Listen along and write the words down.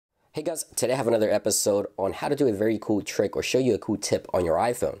Hey guys, today I have another episode on how to do a very cool trick or show you a cool tip on your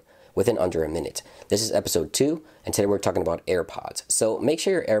iPhone within under a minute. This is episode 2, and today we're talking about AirPods. So make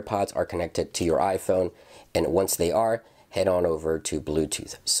sure your AirPods are connected to your iPhone, and once they are, head on over to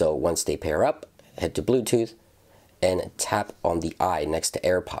Bluetooth. So once they pair up, head to Bluetooth and tap on the eye next to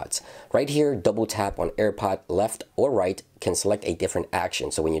AirPods. Right here, double tap on AirPod left or right can select a different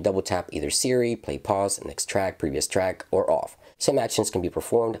action. So when you double tap either Siri, play pause, next track, previous track, or off. Same actions can be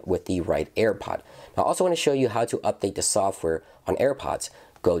performed with the right AirPod. Now I also want to show you how to update the software on AirPods.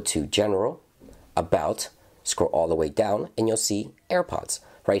 Go to General, About, scroll all the way down, and you'll see AirPods.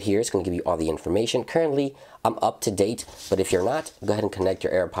 Right here, it's going to give you all the information. Currently, I'm up to date, but if you're not, go ahead and connect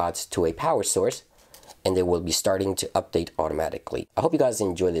your AirPods to a power source, and they will be starting to update automatically. I hope you guys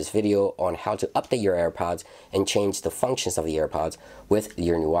enjoyed this video on how to update your AirPods and change the functions of the AirPods with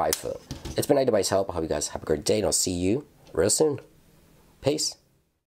your new iPhone. It's been iDevice Help. I hope you guys have a great day, and I'll see you real soon. Peace.